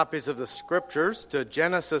Copies of the scriptures to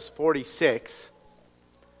Genesis 46.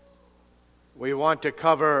 We want to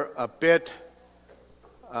cover a bit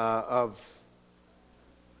of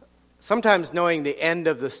sometimes knowing the end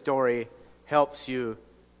of the story helps you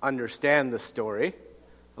understand the story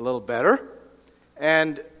a little better.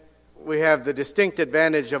 And we have the distinct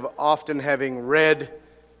advantage of often having read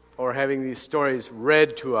or having these stories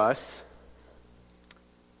read to us.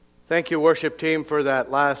 Thank you, worship team, for that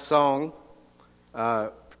last song.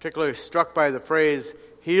 Particularly struck by the phrase,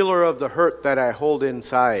 healer of the hurt that I hold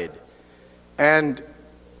inside. And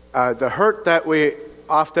the hurt that we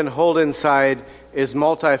often hold inside is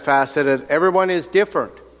multifaceted. Everyone is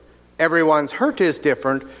different. Everyone's hurt is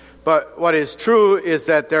different. But what is true is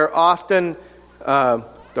that they're often, the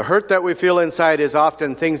hurt that we feel inside is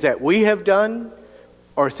often things that we have done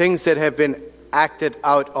or things that have been acted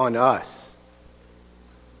out on us.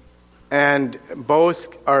 And both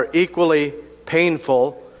are equally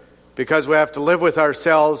painful because we have to live with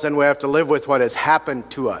ourselves and we have to live with what has happened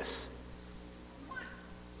to us.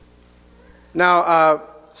 Now,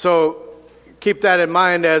 so keep that in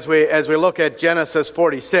mind as we look at Genesis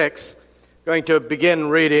 46. Going to begin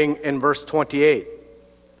reading in verse 28.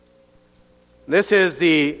 This is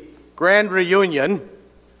the grand reunion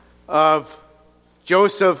of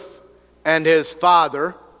Joseph and his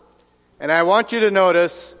father. And I want you to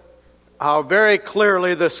notice how very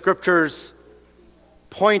clearly the scriptures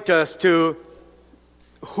point us to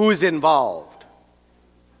who's involved.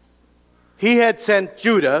 He had sent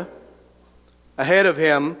Judah ahead of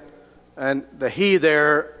him, and the he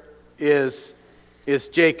there is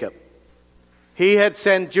Jacob. He had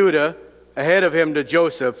sent Judah ahead of him to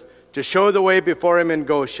Joseph to show the way before him in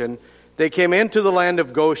Goshen. They came into the land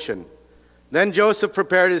of Goshen. Then Joseph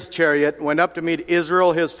prepared his chariot and went up to meet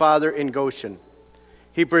Israel his father in Goshen.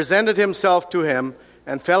 He presented himself to him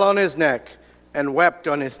and fell on his neck and wept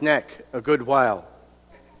on his neck a good while.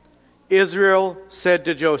 Israel said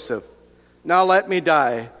to Joseph, "Now let me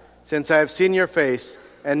die, since I have seen your face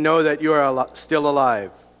and know that you are still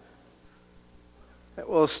alive."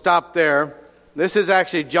 We'll stop there. This is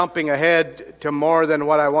actually jumping ahead to more than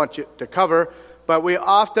what I want you to cover, but we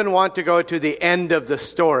often want to go to the end of the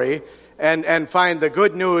story and find the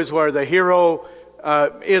good news where the hero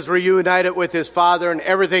is reunited with his father and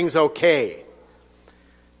everything's okay.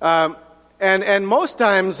 And most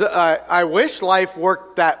times, I wish life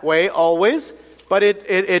worked that way always, but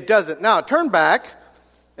it doesn't. Now, turn back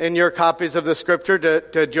in your copies of the scripture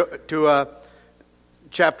to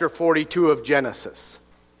chapter 42 of Genesis.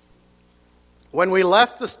 When we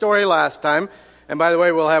left the story last time, and by the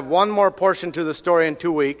way, we'll have one more portion to the story in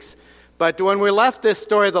 2 weeks, but when we left this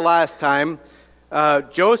story the last time,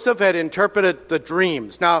 Joseph had interpreted the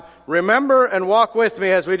dreams. Now, remember and walk with me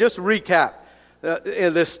as we just recap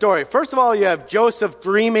this story. First of all, you have Joseph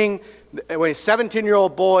dreaming when he's a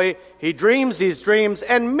 17-year-old boy. He dreams these dreams,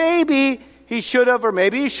 and maybe he should have or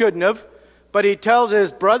maybe he shouldn't have, but he tells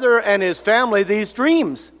his brother and his family these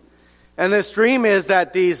dreams. And this dream is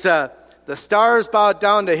that these the stars bowed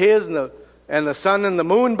down to his, and the sun and the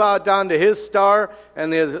moon bowed down to his star,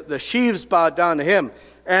 and the sheaves bowed down to him.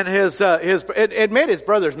 And it made his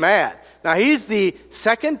brothers mad. Now, he's the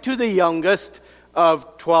second to the youngest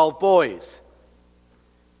of 12 boys.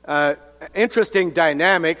 Interesting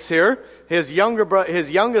dynamics here. His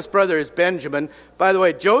youngest brother is Benjamin. By the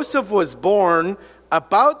way, Joseph was born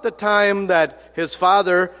about the time that his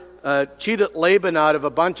father cheated Laban out of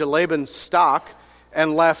a bunch of Laban's stock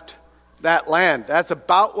and left that land. That's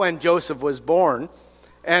about when Joseph was born.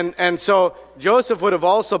 And so Joseph would have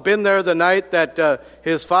also been there the night that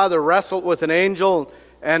his father wrestled with an angel.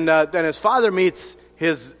 And then his father meets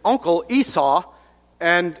his uncle Esau.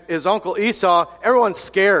 And his uncle Esau, everyone's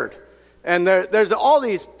scared. And there's all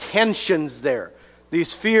these tensions there,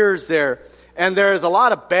 these fears there. And there's a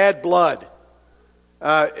lot of bad blood.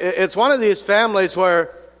 It's one of these families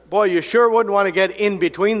where, boy, you sure wouldn't want to get in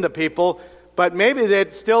between the people. But maybe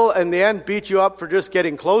they'd still, in the end, beat you up for just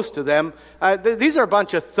getting close to them. These are a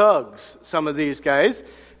bunch of thugs, some of these guys.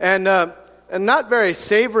 And not very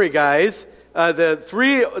savory guys.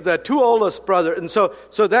 The two oldest brothers. And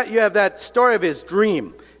so that you have that story of his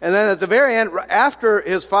dream. And then at the very end, after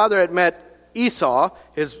his father had met Esau,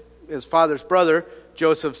 his father's brother,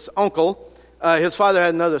 Joseph's uncle, his father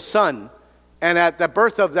had another son. And at the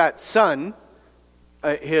birth of that son,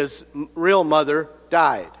 his real mother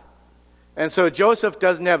died. And so Joseph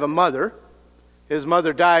doesn't have a mother. His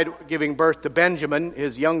mother died giving birth to Benjamin,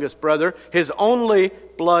 his youngest brother, his only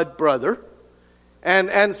blood brother.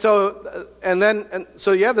 And so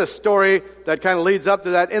you have this story that kind of leads up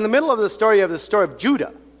to that. In the middle of the story, you have the story of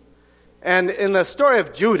Judah. And in the story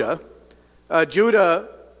of Judah, Judah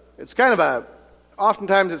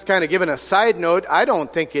oftentimes it's kind of given a side note. I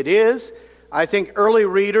don't think it is. I think early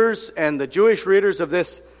readers and the Jewish readers of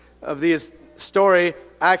this story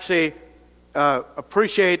actually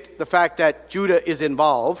appreciate the fact that Judah is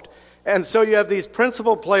involved. And so you have these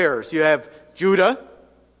principal players. You have Judah,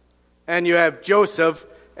 and you have Joseph,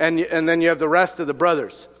 and then you have the rest of the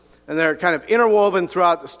brothers. And they're kind of interwoven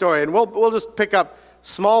throughout the story. And we'll just pick up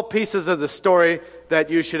small pieces of the story that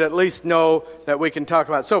you should at least know that we can talk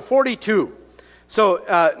about. So 42. So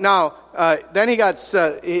then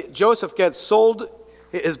Joseph gets sold.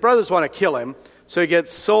 His brothers want to kill him, so he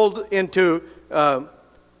gets sold into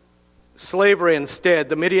slavery instead.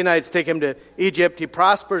 The Midianites take him to Egypt. He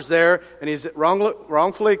prospers there, and he's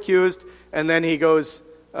wrongfully accused, and then he goes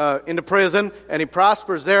into prison, and he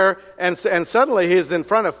prospers there, and suddenly he's in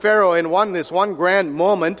front of Pharaoh in this one grand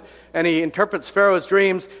moment, and he interprets Pharaoh's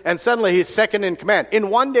dreams, and suddenly he's second in command. In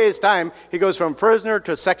one day's time, he goes from prisoner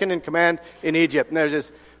to second in command in Egypt. And there's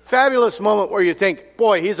this fabulous moment where you think,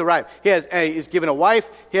 boy, he's arrived. He's given a wife.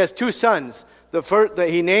 He has 2 sons.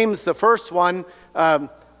 He names the first one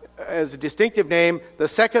as a distinctive name. The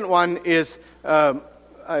second one is, I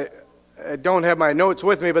don't have my notes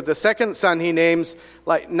with me, but the second son he names,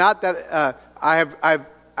 I've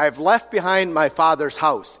left behind my father's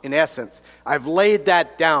house, in essence. I've laid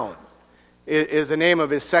that down, is the name of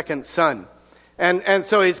his second son. And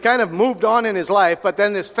so he's kind of moved on in his life, but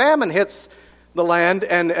then this famine hits the land,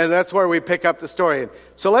 and that's where we pick up the story.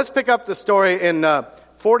 So let's pick up the story in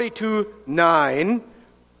 42:9.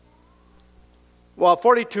 Well,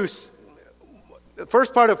 the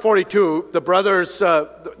first part of 42, the brothers,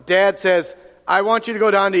 dad says, I want you to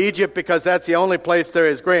go down to Egypt because that's the only place there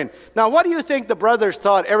is grain. Now, what do you think the brothers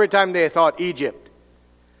thought every time they thought Egypt?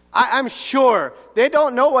 I'm sure they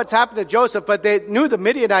don't know what's happened to Joseph, but they knew the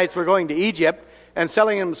Midianites were going to Egypt and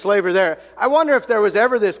selling him slavery there. I wonder if there was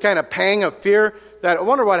ever this kind of pang of fear that I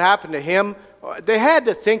wonder what happened to him. They had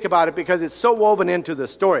to think about it because it's so woven into the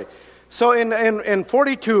story. So in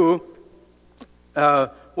 42,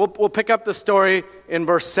 we'll pick up the story in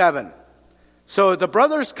verse 7. So the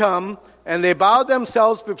brothers come, and they bowed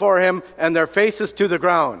themselves before him, and their faces to the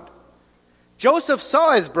ground. Joseph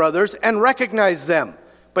saw his brothers and recognized them,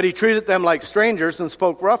 but he treated them like strangers and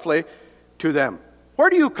spoke roughly to them. Where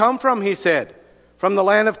do you come from, he said. From the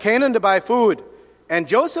land of Canaan to buy food. And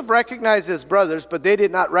Joseph recognized his brothers, but they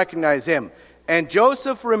did not recognize him. And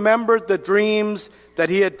Joseph remembered the dreams that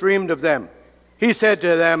he had dreamed of them. He said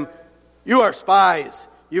to them, you are spies.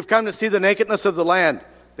 You've come to see the nakedness of the land.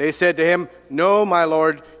 They said to him, no, my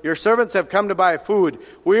lord, your servants have come to buy food.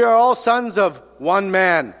 We are all sons of one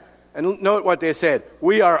man. And note what they said.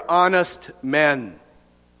 We are honest men.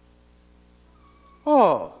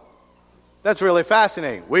 Oh, that's really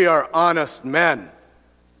fascinating. We are honest men.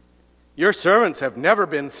 Your servants have never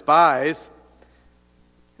been spies.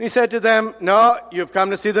 And he said to them, no, you've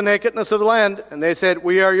come to see the nakedness of the land. And they said,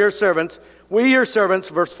 we are your servants. We, your servants,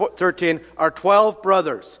 verse 13, are 12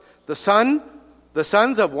 brothers. The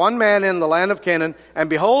sons of one man in the land of Canaan. And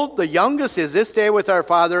behold, the youngest is this day with our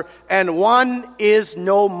father, and one is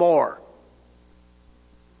no more.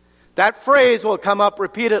 That phrase will come up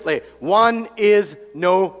repeatedly. One is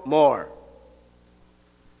no more.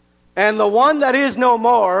 And the one that is no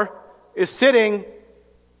more is sitting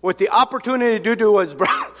with the opportunity to do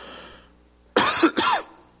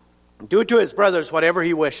to his brothers whatever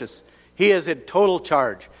he wishes. He is in total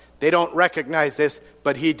charge. They don't recognize this,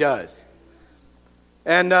 but he does.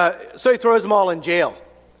 And so he throws them all in jail.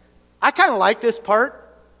 I kind of like this part.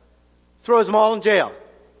 Throws them all in jail.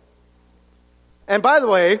 And by the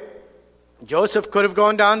way, Joseph could have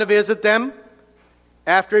gone down to visit them.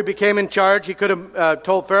 After he became in charge, he could have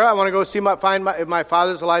told Pharaoh, I want to go find if my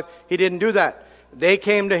father's alive. He didn't do that. They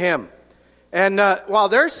came to him. And while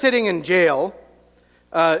they're sitting in jail,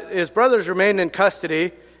 his brothers remained in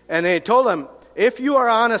custody, and they told him, if you are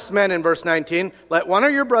honest men, in verse 19, let one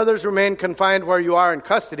of your brothers remain confined where you are in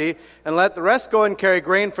custody, and let the rest go and carry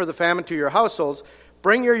grain for the famine to your households.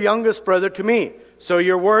 Bring your youngest brother to me, so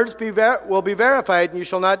your words will be verified, and you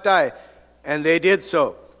shall not die. And they did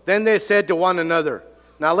so. Then they said to one another,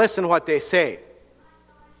 now listen what they say.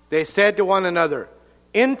 They said to one another,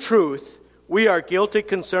 in truth, we are guilty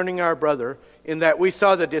concerning our brother, in that we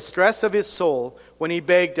saw the distress of his soul when he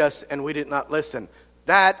begged us, and we did not listen.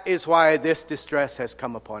 That is why this distress has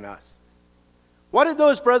come upon us. What did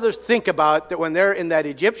those brothers think about that when they're in that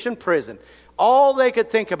Egyptian prison? All they could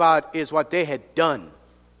think about is what they had done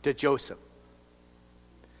to Joseph.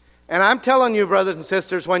 And I'm telling you, brothers and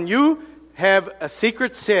sisters, when you have a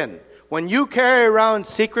secret sin, when you carry around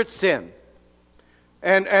secret sin,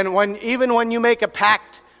 and when you make a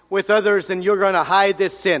pact with others, and you're going to hide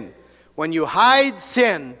this sin. When you hide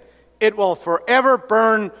sin, it will forever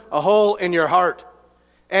burn a hole in your heart.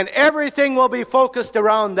 And everything will be focused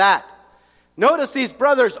around that. Notice these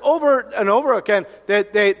brothers over and over again,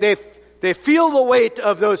 they feel the weight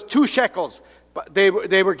of those 2 shekels. They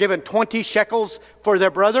were given 20 shekels for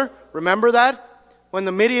their brother. Remember that? When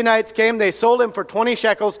the Midianites came, they sold him for 20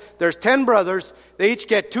 shekels. There's 10 brothers. They each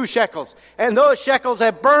get 2 shekels. And those shekels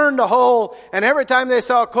have burned a hole. And every time they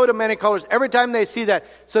saw a coat of many colors, every time they see that.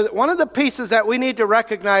 So one of the pieces that we need to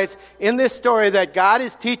recognize in this story that God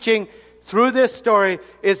is teaching through this story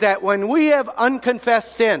is that when we have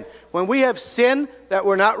unconfessed sin, when we have sin that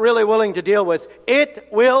we're not really willing to deal with, it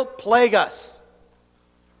will plague us.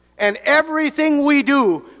 And everything we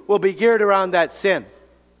do will be geared around that sin.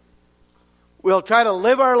 We'll try to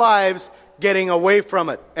live our lives getting away from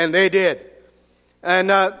it. And they did.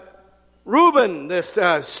 And Reuben, this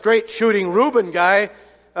straight-shooting Reuben guy,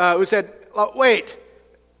 who said, wait,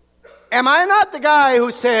 am I not the guy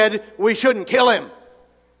who said we shouldn't kill him?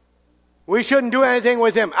 We shouldn't do anything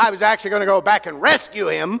with him. I was actually going to go back and rescue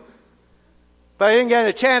him. But I didn't get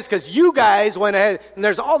a chance because you guys went ahead. And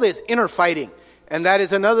there's all this inner fighting. And that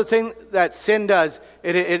is another thing that sin does.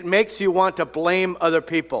 It makes you want to blame other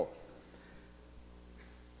people.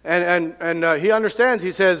 And he understands.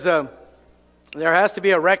 He says there has to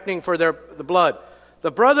be a reckoning for the blood.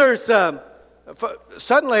 The brothers,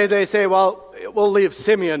 suddenly they say, well, we'll leave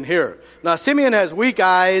Simeon here. Now, Simeon has weak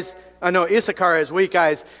eyes. Issachar has weak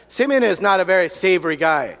eyes. Simeon is not a very savory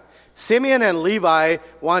guy. Simeon and Levi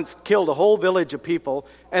once killed a whole village of people.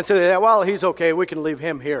 And so they said, well, he's okay. We can leave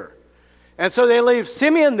him here. And so they leave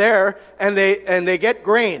Simeon there, and they get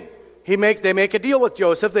grain. They make a deal with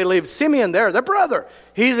Joseph. They leave Simeon there, their brother.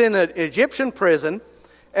 He's in an Egyptian prison,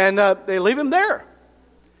 and they leave him there.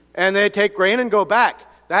 And they take grain and go back.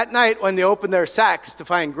 That night, when they open their sacks to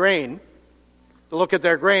find grain, to look at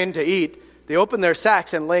their grain to eat, they open their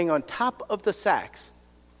sacks, and laying on top of the sacks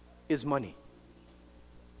is money.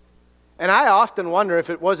 And I often wonder if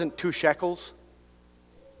it wasn't 2 shekels.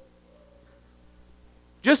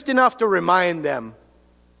 Just enough to remind them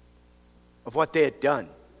of what they had done.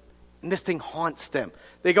 And this thing haunts them.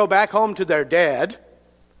 They go back home to their dad.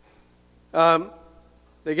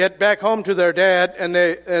 They get back home to their dad, and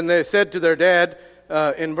they said to their dad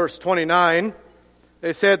in verse 29,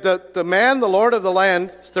 they said that the man, the Lord of the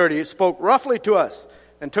land, 30, spoke roughly to us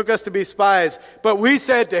and took us to be spies. But we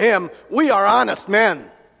said to him, we are honest men.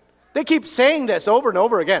 They keep saying this over and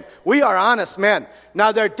over again. We are honest men.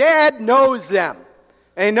 Now their dad knows them.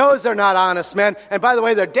 And he knows they're not honest men. And by the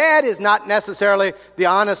way, their dad is not necessarily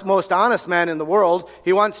the most honest man in the world.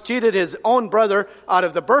 He once cheated his own brother out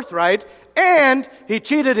of the birthright. And he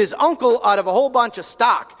cheated his uncle out of a whole bunch of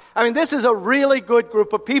stock. I mean, this is a really good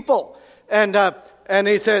group of people. And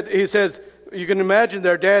he says, you can imagine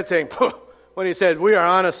their dad saying, when he said, we are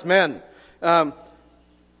honest men. And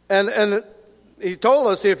he told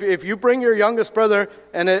us, if you bring your youngest brother,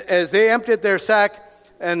 and as they emptied their sack,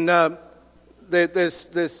 and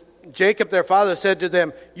this Jacob, their father, said to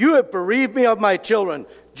them, you have bereaved me of my children.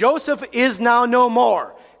 Joseph is now no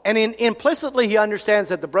more. And implicitly he understands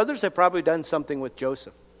that the brothers have probably done something with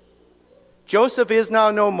Joseph. Joseph is now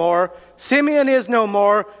no more. Simeon is no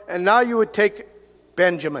more. And now you would take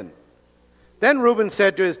Benjamin. Then Reuben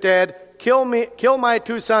said to his dad, kill my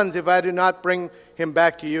 2 sons if I do not bring him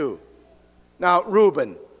back to you. Now,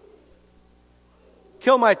 Reuben,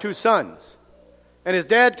 kill my 2 sons. And his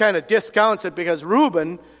dad kind of discounts it because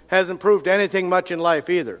Reuben hasn't proved anything much in life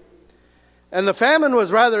either. And the famine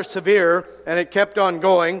was rather severe, and it kept on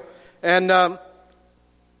going. And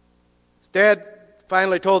his dad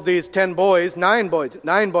finally told these 9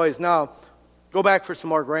 boys now, go back for some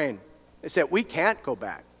more grain. They said, we can't go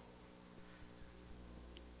back.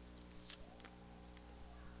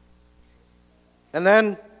 And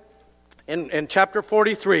then in chapter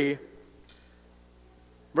 43,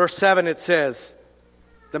 verse 7, it says,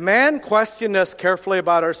 the man questioned us carefully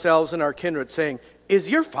about ourselves and our kindred, saying, is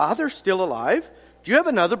your father still alive? Do you have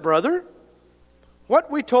another brother? What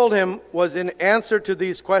we told him was in answer to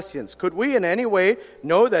these questions. Could we in any way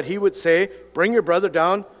know that he would say, bring your brother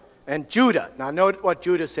down? And Judah, now note what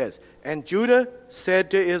Judah says. And Judah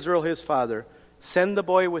said to Israel his father, send the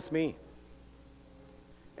boy with me.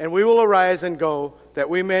 And we will arise and go, that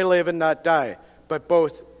we may live and not die. But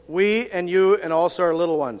both we and you and also our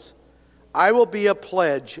little ones, I will be a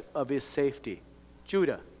pledge of his safety.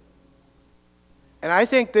 Judah. And I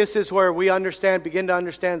think this is where we begin to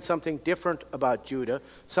understand something different about Judah,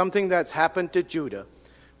 something that's happened to Judah,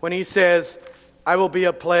 when he says, I will be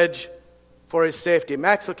a pledge for his safety.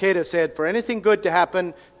 Max Lucado said, for anything good to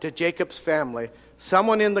happen to Jacob's family,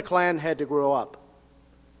 someone in the clan had to grow up.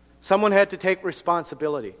 Someone had to take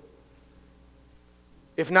responsibility.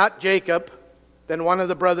 If not Jacob, then one of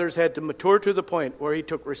the brothers had to mature to the point where he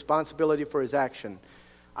took responsibility for his action.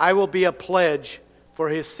 I will be a pledge for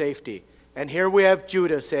his safety. And here we have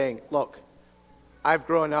Judah saying, look, I've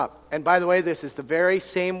grown up. And by the way, this is the very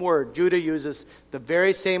same word. Judah uses the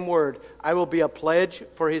very same word, I will be a pledge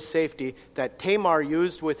for his safety, that Tamar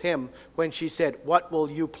used with him when she said, what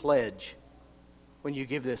will you pledge when you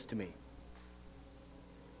give this to me?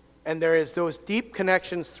 And there is those deep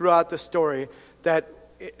connections throughout the story that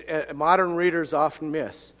modern readers often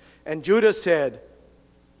miss. And Judah said,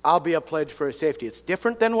 I'll be a pledge for his safety. It's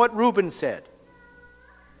different than what Reuben said.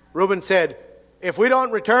 Reuben said, if we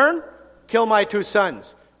don't return, kill my 2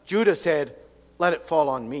 sons. Judah said, let it fall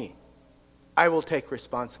on me. I will take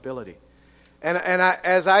responsibility. And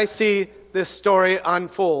as I see this story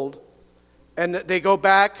unfold, and they go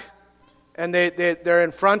back, and they're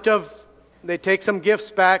in front of, they take some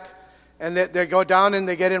gifts back, and they go down and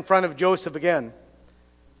they get in front of Joseph again.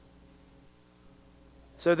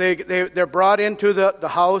 So they're brought into the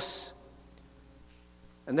house,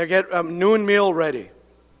 and they get a noon meal ready.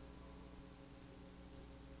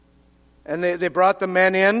 And they brought the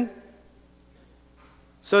men in.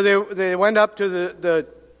 So they went up to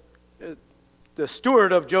the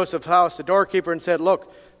steward of Joseph's house, the doorkeeper, and said,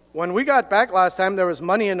 look, when we got back last time, there was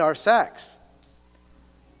money in our sacks.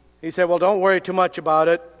 He said, well, don't worry too much about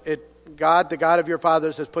it. God, the God of your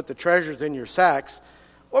fathers, has put the treasures in your sacks.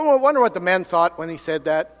 Well, I wonder what the men thought when he said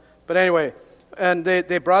that. But anyway, and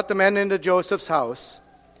they brought the men into Joseph's house,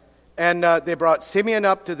 and they brought Simeon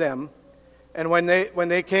up to them. And when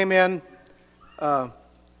they came in,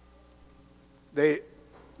 they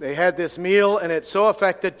had this meal, and it so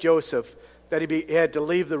affected Joseph that he had to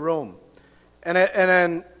leave the room. And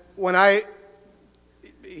then when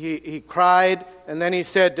he cried, and then he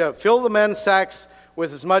said, fill the men's sacks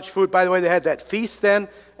with as much food. By the way, they had that feast then,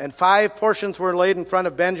 and 5 portions were laid in front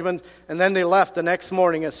of Benjamin, and then they left the next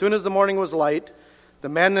morning. As soon as the morning was light, the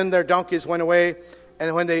men and their donkeys went away,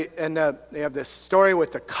 and when they have this story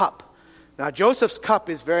with the cup. Now, Joseph's cup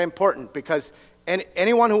is very important because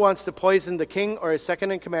anyone who wants to poison the king or his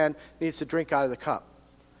second in command needs to drink out of the cup.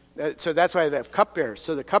 So that's why they have cupbearers.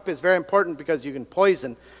 So the cup is very important because you can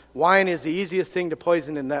poison. Wine is the easiest thing to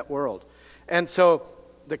poison in that world. And so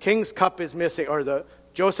the king's cup is missing, or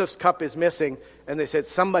Joseph's cup is missing, and they said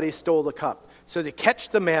somebody stole the cup. So they catch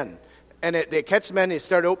the men, and they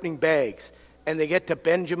start opening bags, and they get to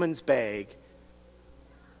Benjamin's bag,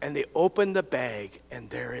 and they open the bag, and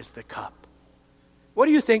there is the cup. What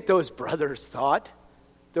do you think those brothers thought?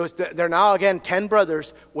 They're now, again, 10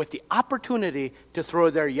 brothers with the opportunity to throw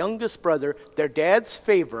their youngest brother, their dad's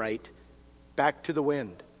favorite, back to the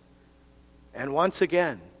wind. And once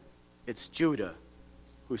again, it's Judah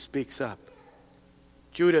who speaks up.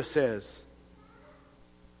 Judah says,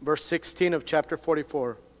 verse 16 of chapter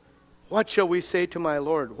 44, what shall we say to my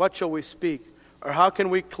Lord? What shall we speak? Or how can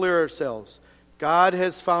we clear ourselves? God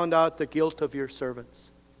has found out the guilt of your servants.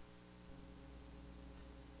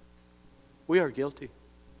 We are guilty.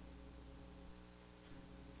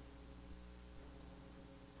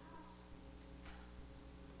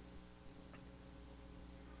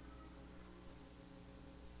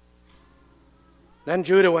 Then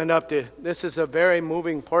Judah went up to, this is a very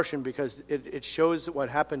moving portion because it shows what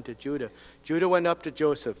happened to Judah. Judah went up to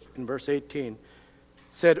Joseph in verse 18,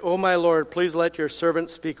 said, O my Lord, please let your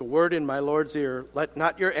servant speak a word in my Lord's ear. Let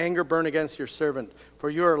not your anger burn against your servant, for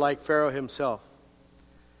you are like Pharaoh himself.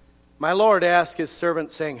 My Lord asked his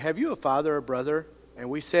servant, saying, have you a father or brother? And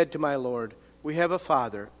we said to my Lord, we have a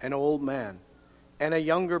father, an old man, and a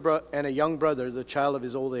young brother, the child of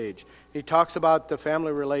his old age. He talks about the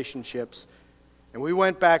family relationships. And we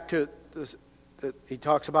went back to this, he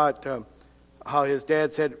talks about how his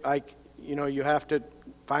dad said, you have to,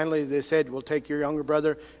 finally they said, we'll take your younger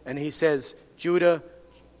brother. And he says, Judah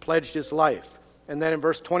pledged his life. And then in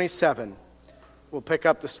verse 27, we'll pick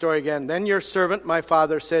up the story again. Then your servant, my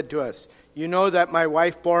father, said to us, you know that my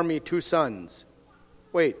wife bore me 2 sons.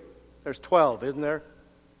 Wait, there's 12, isn't there?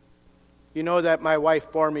 You know that my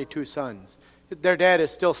wife bore me 2 sons. Their dad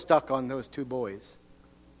is still stuck on those 2 boys.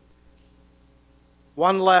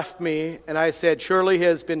 One left me, and I said, surely he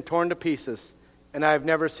has been torn to pieces, and I have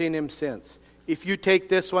never seen him since. If you take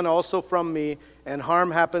this one also from me, and harm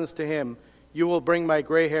happens to him, you will bring my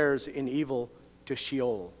gray hairs in evil to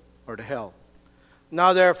Sheol, or to hell.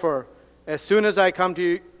 Now therefore, as soon as I come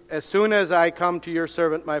to your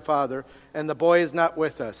servant my father, and the boy is not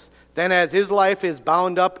with us, then as his life is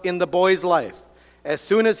bound up in the boy's life, as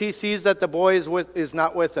soon as he sees that the boy is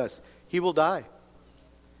not with us, he will die.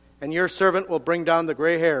 and your servant will bring down the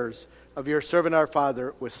gray hairs of your servant our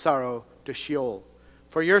father with sorrow to Sheol.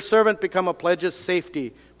 For your servant become a pledge of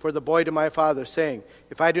safety for the boy to my father, saying,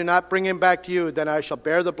 if I do not bring him back to you, then I shall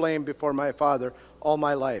bear the blame before my father all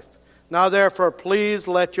my life. Now therefore, please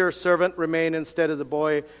let your servant remain instead of the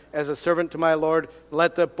boy as a servant to my Lord.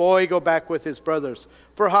 Let the boy go back with his brothers.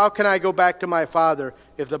 For how can I go back to my father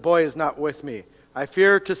if the boy is not with me? I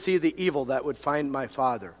fear to see the evil that would find my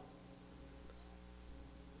father.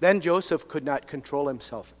 Then Joseph could not control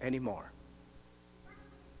himself anymore.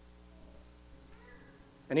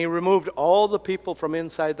 And he removed all the people from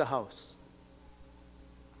inside the house.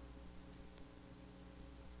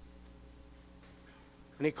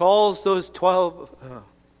 And he calls those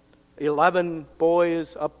 11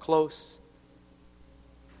 boys up close.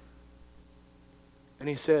 And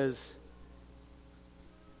he says,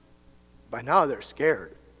 by now they're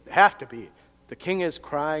scared. They have to be. The king is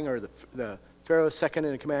crying, or the Pharaoh's second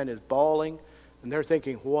in command is bawling. And they're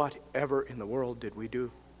thinking, whatever in the world did we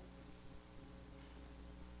do?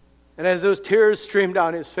 And as those tears streamed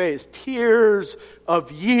down his face, tears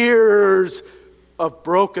of years of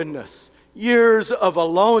brokenness, years of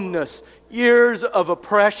aloneness, years of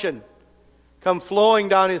oppression come flowing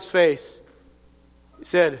down his face. He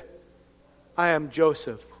said, I am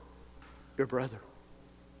Joseph, your brother.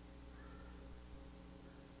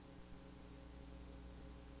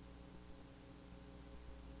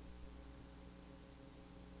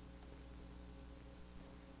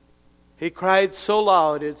 He cried so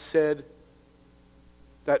loud, it said,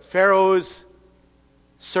 that Pharaoh's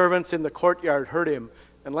servants in the courtyard heard him.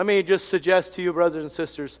 And let me just suggest to you, brothers and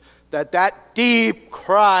sisters, that deep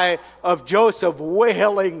cry of Joseph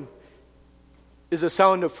wailing is a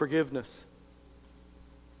sound of forgiveness.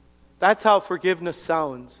 That's how forgiveness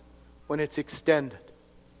sounds when it's extended.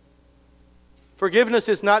 Forgiveness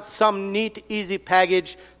is not some neat, easy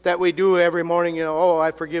package that we do every morning. I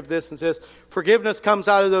forgive this and this. Forgiveness comes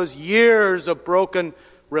out of those years of broken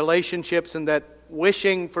relationships and that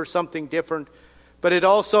wishing for something different. But it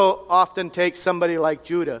also often takes somebody like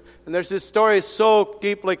Judah. And there's this story so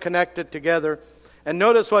deeply connected together. And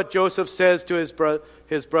notice what Joseph says to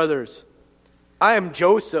his brothers. I am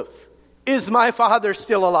Joseph. Is my father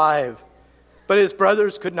still alive? But his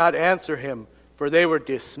brothers could not answer him, for they were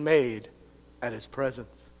dismayed at his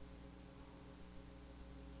presence.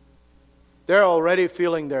 They're already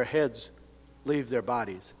feeling their heads leave their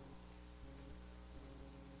bodies.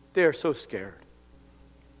 They are so scared.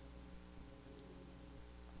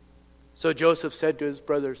 So Joseph said to his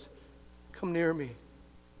brothers, come near me.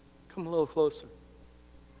 Come a little closer.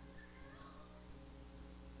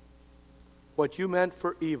 What you meant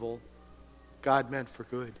for evil, God meant for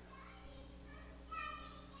good.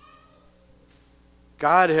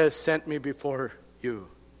 God has sent me before you.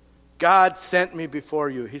 God sent me before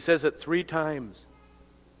you. He says it 3 times.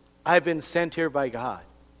 I've been sent here by God.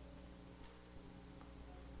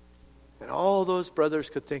 And all those brothers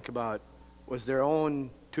could think about was their own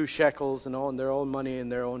 2 shekels and their own money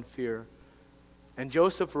and their own fear. And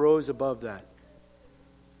Joseph rose above that.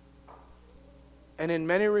 And in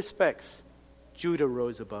many respects, Judah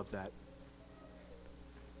rose above that.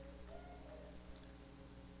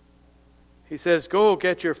 He says, go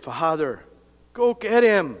get your father. Go get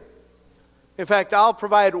him. In fact, I'll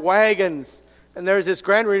provide wagons. And there's this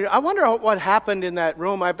grand reunion. I wonder what happened in that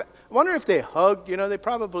room. I wonder if they hugged. They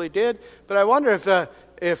probably did. But I wonder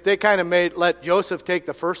if they kind of let Joseph take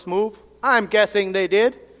the first move. I'm guessing they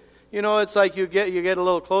did. It's like you get a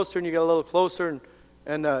little closer and you get a little closer.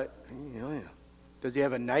 And does he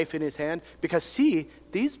have a knife in his hand? Because see,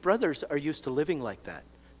 these brothers are used to living like that.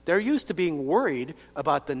 They're used to being worried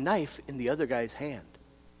about the knife in the other guy's hand.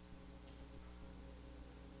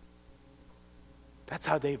 That's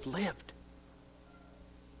how they've lived.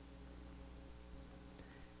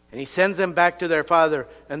 And he sends them back to their father.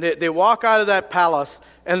 And they walk out of that palace,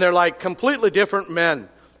 and they're like completely different men.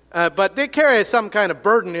 But they carry some kind of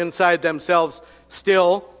burden inside themselves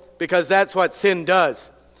still, because that's what sin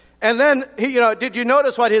does. And then, did you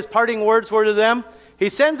notice what his parting words were to them? He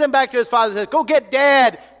sends them back to his father and says, go get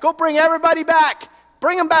Dad. Go bring everybody back.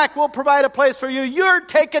 Bring them back. We'll provide a place for you. You're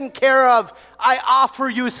taken care of. I offer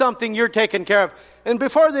you something. You're taken care of. And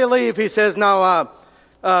before they leave, he says,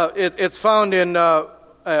 it's found in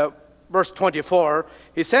verse 24.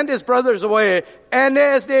 He sent his brothers away, and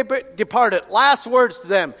as they departed, last words to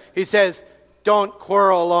them, he says, don't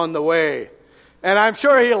quarrel on the way. And I'm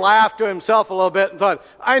sure he laughed to himself a little bit and thought,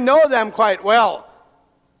 I know them quite well.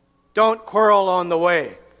 Don't quarrel on the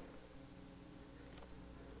way.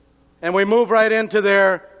 And we move right into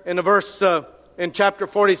there in the verse in chapter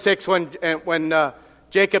 46 when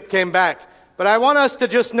Jacob came back. But I want us to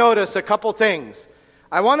just notice a couple things.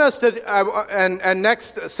 I want us to, and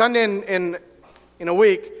next Sunday in a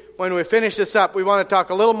week, when we finish this up, we want to talk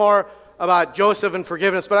a little more about Joseph and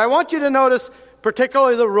forgiveness. But I want you to notice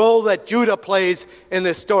particularly the role that Judah plays in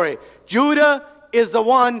this story. Judah is the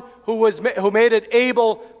one who made it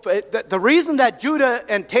able. The reason that Judah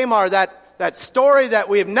and Tamar, that story that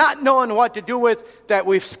we have not known what to do with, that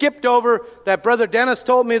we've skipped over, that Brother Dennis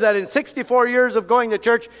told me that in 64 years of going to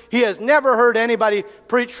church, he has never heard anybody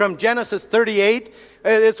preach from Genesis 38.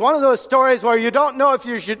 It's one of those stories where you don't know if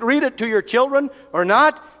you should read it to your children or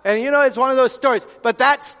not. And it's one of those stories. But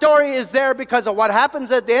that story is there because of what happens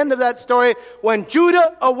at the end of that story. When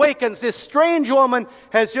Judah awakens, this strange woman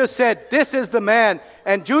has just said, "This is the man."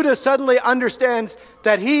 And Judah suddenly understands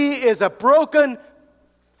that he is a broken,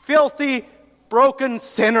 filthy, broken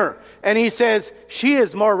sinner. And he says, "She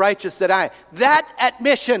is more righteous than I." That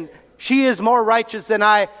admission, "she is more righteous than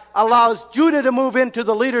I," allows Judah to move into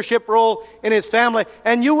the leadership role in his family.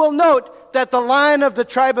 And you will note that the line of the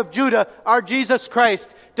tribe of Judah, our Jesus Christ,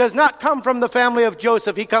 does not come from the family of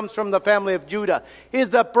Joseph. He comes from the family of Judah. He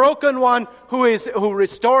is the broken one who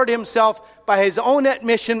restored himself by his own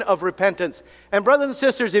admission of repentance. And brothers and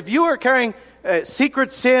sisters, if you are carrying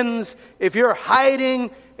secret sins, if you're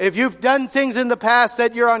hiding, if you've done things in the past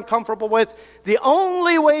that you're uncomfortable with, the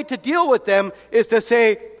only way to deal with them is to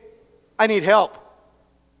say, "I need help.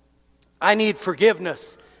 I need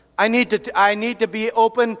forgiveness. I need to be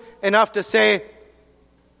open enough to say,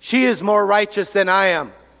 she is more righteous than I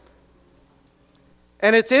am."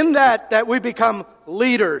 And it's in that we become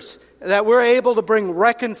leaders, that we're able to bring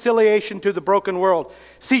reconciliation to the broken world.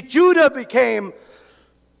 See, Judah became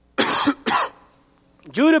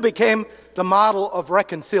the model of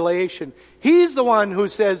reconciliation. He's the one who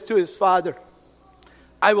says to his father,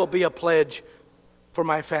 "I will be a pledge for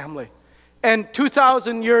my family." And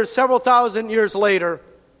 2,000 years, several thousand years later,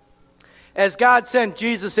 as God sent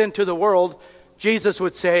Jesus into the world, Jesus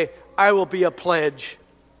would say, "I will be a pledge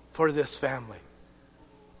for this family."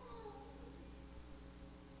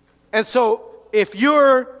 And so, if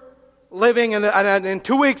you're living in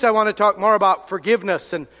 2 weeks, I want to talk more about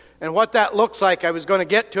forgiveness and what that looks like. I was going to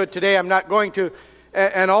get to it today. I'm not going to.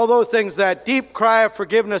 And all those things, that deep cry of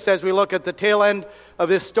forgiveness as we look at the tail end of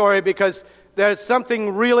this story, because there's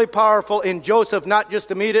something really powerful in Joseph not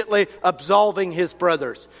just immediately absolving his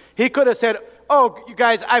brothers. He could have said, "Oh, you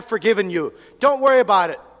guys, I've forgiven you. Don't worry about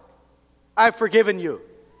it. I've forgiven you."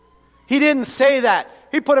 He didn't say that.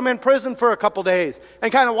 He put him in prison for a couple days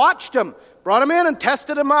and kind of watched him, brought him in and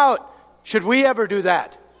tested him out. Should we ever do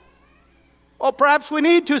that? Well, perhaps we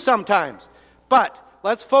need to sometimes. But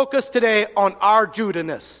let's focus today on our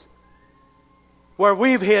Judah-ness, where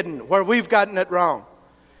we've hidden, where we've gotten it wrong.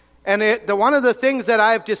 And one of the things that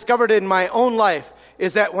I've discovered in my own life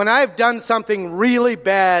is that when I've done something really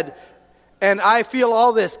bad and I feel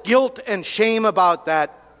all this guilt and shame about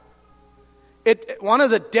that, one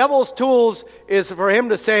of the devil's tools is for him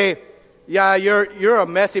to say, "Yeah, you're a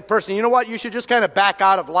messy person. You know what? You should just kind of back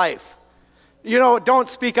out of life. Don't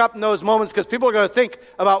speak up in those moments because people are going to think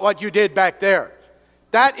about what you did back there."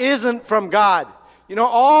 That isn't from God.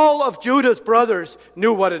 All of Judah's brothers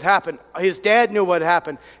knew what had happened. His dad knew what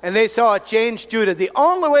happened. And they saw it change Judah. The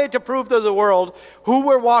only way to prove to the world who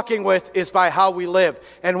we're walking with is by how we live.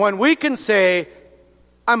 And when we can say,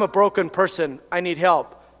 "I'm a broken person, I need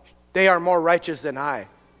help. They are more righteous than I."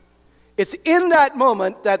 It's in that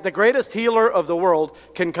moment that the greatest healer of the world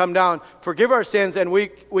can come down, forgive our sins, and we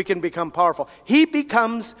can become powerful. He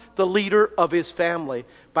becomes the leader of his family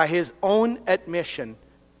by his own admission,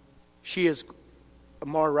 "She is a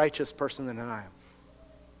more righteous person than I am."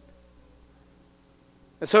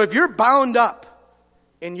 And so if you're bound up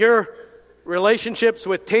in your relationships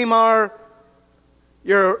with Tamar,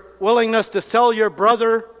 your willingness to sell your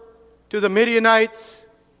brother to the Midianites,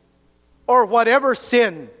 or whatever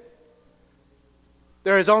sin,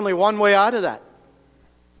 there is only one way out of that.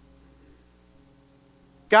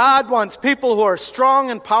 God wants people who are strong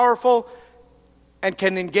and powerful and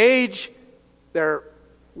can engage their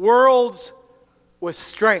worlds with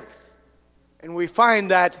strength. And we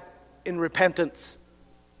find that in repentance.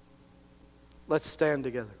 Let's stand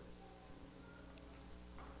together.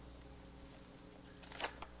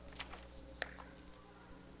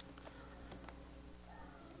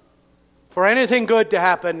 For anything good to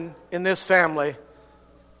happen in this family,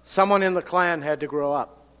 someone in the clan had to grow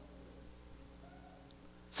up.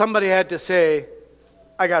 Somebody had to say,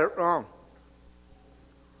 "I got it wrong."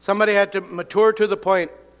 Somebody had to mature to the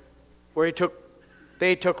point where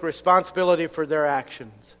they took responsibility for their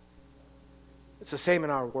actions. It's the same in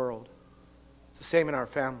our world. It's the same in our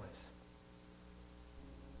families.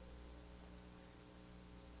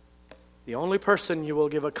 The only person you will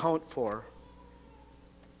give account for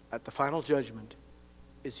at the final judgment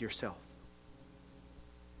is yourself.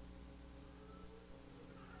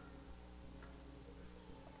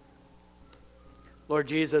 Lord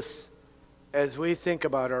Jesus, as we think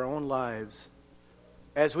about our own lives,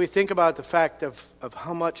 as we think about the fact of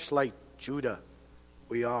how much like Judah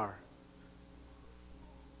we are,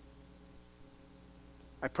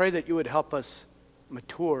 I pray that you would help us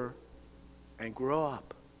mature and grow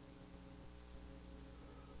up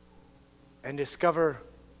and discover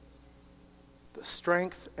the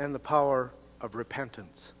strength and the power of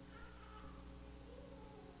repentance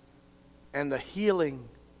and the healing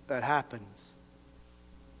that happens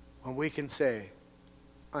when we can say,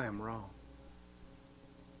 I am wrong.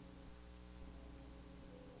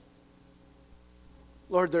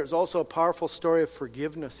 Lord, there's also a powerful story of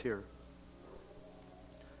forgiveness here.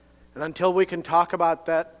 And until we can talk about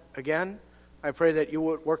that again, I pray that you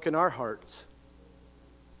would work in our hearts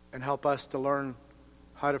and help us to learn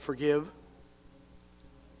how to forgive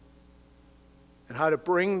and how to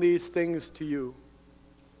bring these things to you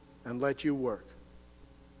and let you work.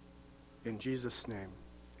 In Jesus' name,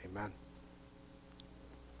 amen.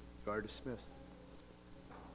 You are dismissed.